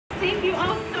Thank you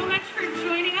all so much for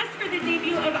joining us for the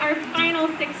debut of our final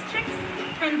 6 chicks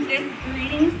from this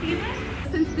breeding season.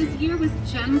 Since this year was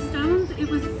Gemstones, it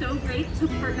was so great to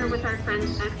partner with our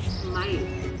friends at Smyth.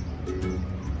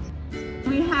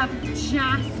 We have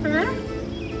Jasper,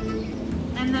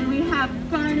 and then we have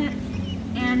Garnet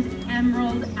and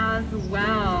Emerald as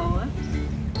well.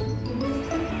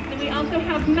 Then we also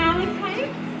have Malachite,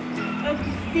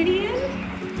 Obsidian,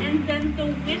 and then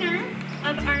the winner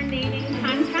of our naming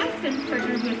contest and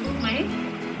partnered with Smyth,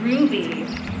 Ruby.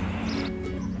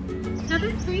 Now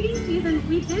this breeding season,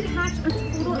 we did hatch a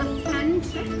total of 10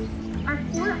 chicks. Our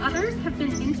 4 others have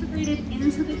been integrated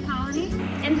into the colony,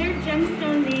 and their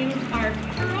gemstone names are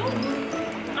Pearl,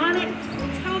 Onyx,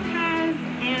 Topaz,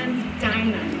 and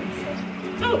Diamond.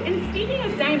 Oh, and speaking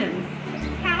of diamonds,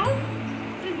 Cal,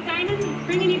 does diamond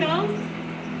ring any bells?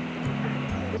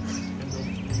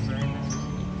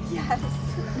 Yes.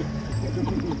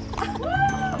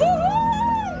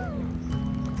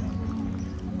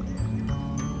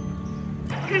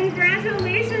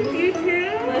 Congratulations,